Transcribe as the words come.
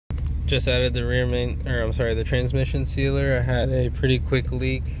Just added the the transmission sealer. I had a pretty quick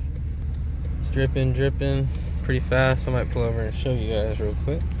leak. It's dripping pretty fast. I might pull over and show you guys real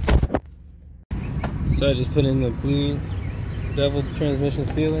quick. So I just put in the Blue Devil transmission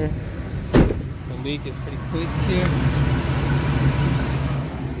sealer. The leak is pretty quick here.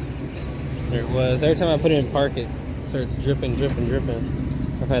 There it was. Every time I put it in park, it starts dripping.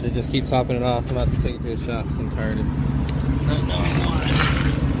 I've had to just keep topping it off. I'm about to take it to a shop because I'm tired of not knowing why.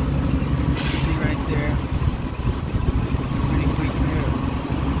 See right there. Pretty quick drip.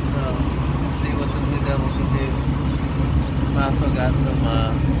 So, let's see what the Blue Devil can do. I also got some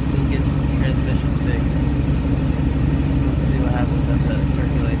Lucas transmission fix. Let's see what happens after that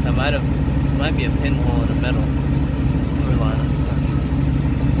circulates. It might be a pinhole in a metal cooler line.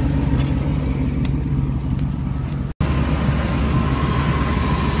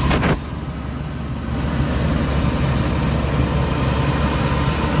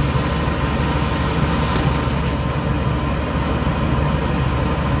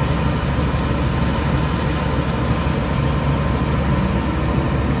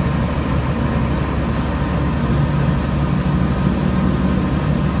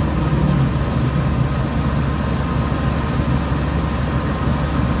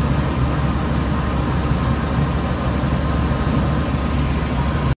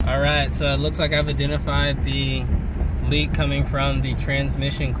 So it looks like I've identified the leak coming from the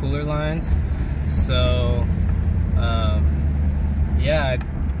transmission cooler lines. So yeah,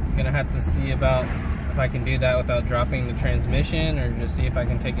 I'm gonna have to see about if I can do that without dropping the transmission, or just see if I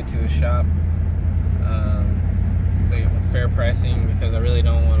can take it to a shop with fair pricing, because I really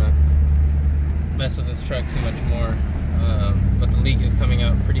don't want to mess with this truck too much more. But the leak is coming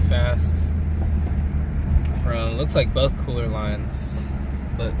out pretty fast from, looks like both cooler lines,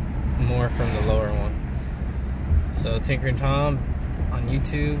 but more from the lower one. So Tinker Tom on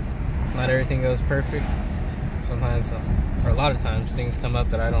YouTube, not everything goes perfect. Sometimes, or a lot of times, things come up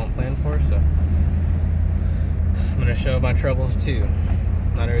that I don't plan for, so I'm gonna show my troubles too.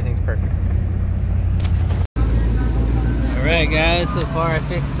 Not everything's perfect. Alright guys, so far I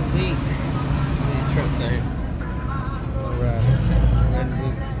fixed the leak. These trucks are here. Alright, ready to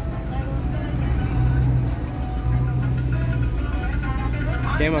move.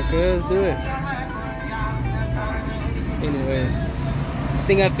 Came up good, let's do it. Anyways, I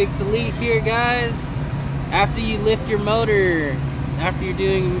think I fixed the leak here, guys. After you lift your motor, after you're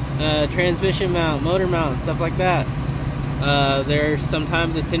doing transmission mount, motor mount, stuff like that, there's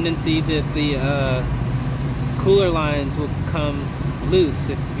sometimes a tendency that the cooler lines will come loose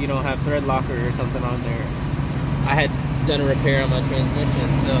if you don't have thread locker or something on there. I had done a repair on my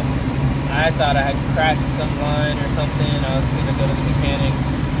transmission, so I thought I had cracked some line or something. I was gonna go to the mechanic,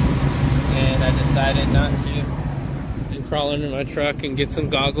 and I decided not to, and crawl under my truck and get some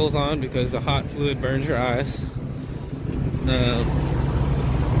goggles on, because the hot fluid burns your eyes.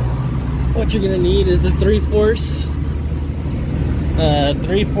 What you're gonna need is a 3/4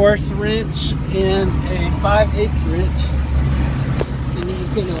 wrench and a 5/8 wrench, and you're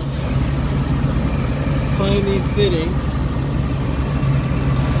just gonna find these fittings.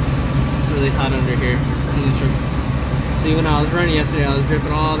 It's really hot under here. See, when I was running yesterday, I was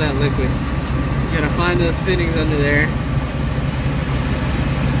dripping all that liquid. You gotta find those fittings under there.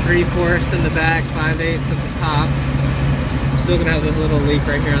 3/4 in the back, 5/8 at the top. I'm still gonna have this little leak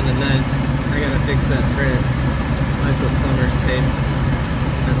right here on the nut. I gotta fix that thread. I put plumber's tape.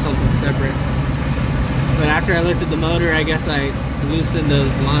 That's something separate. But after I lifted the motor, I guess I loosened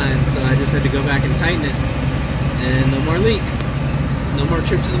those lines, so I just had to go back and tighten it. And no more leak. No more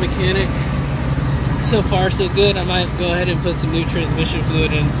trip to the mechanic. So far so good. I might go ahead and put some new transmission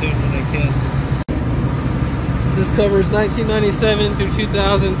fluid in soon when I can. This covers 1997 through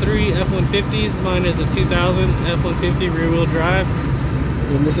 2003 F150s. Mine is a 2000 F150 rear wheel drive.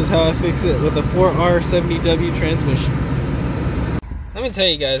 And this is how I fix it with a 4R70W transmission. Let me tell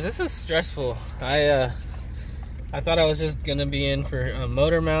you guys, this is stressful. I thought I was just gonna be in for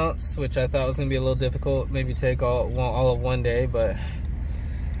motor mounts, which I thought was gonna be a little difficult, maybe take all of one day, but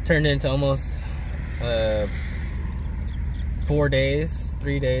turned into almost 4 days,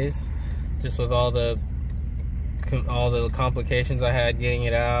 3 days, just with all the complications I had getting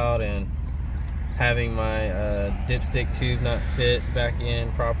it out, and having my dipstick tube not fit back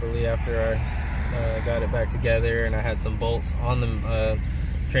in properly after I got it back together, and I had some bolts on the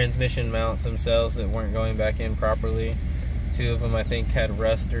transmission mounts themselves that weren't going back in properly. 2 of them I think had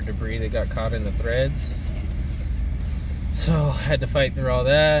rust or debris that got caught in the threads, so I had to fight through all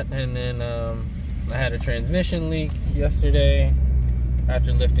that. And then I had a transmission leak yesterday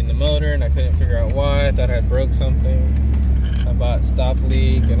after lifting the motor, and I couldn't figure out why. I thought I had broke something. I've bought stop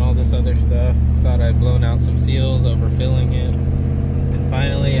leak and all this other stuff. Thought I'd blown out some seals, overfilling it. And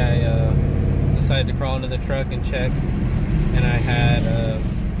finally I decided to crawl into the truck and check. And I had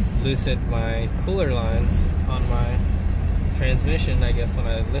loosened my cooler lines on my transmission. I guess when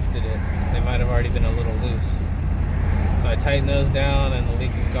I lifted it, they might have already been a little loose. So I tightened those down and the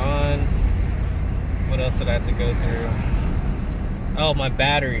leak is gone. What else did I have to go through? Oh, my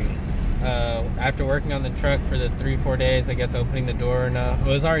battery. After working on the truck for the 3-4 days, I guess opening the door enough. It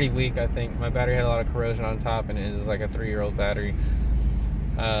was already weak, I think. My battery had a lot of corrosion on top, and it was like a 3-year-old battery.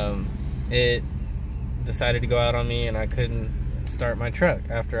 It decided to go out on me, and I couldn't start my truck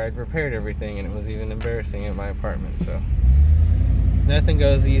after I'd repaired everything, and it was even embarrassing at my apartment. So nothing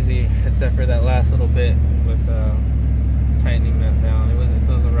goes easy except for that last little bit with tightening that down. It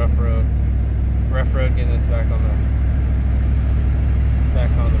was a rough road. Rough road getting us back on the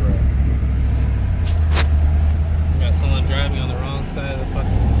road. Got someone driving on the wrong side of the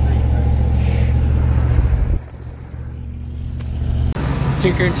fucking street.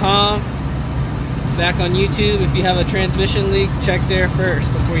 Tinker and Tom, back on YouTube. If you have a transmission leak, check there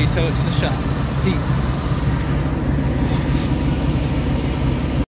first before you tow it to the shop. Peace.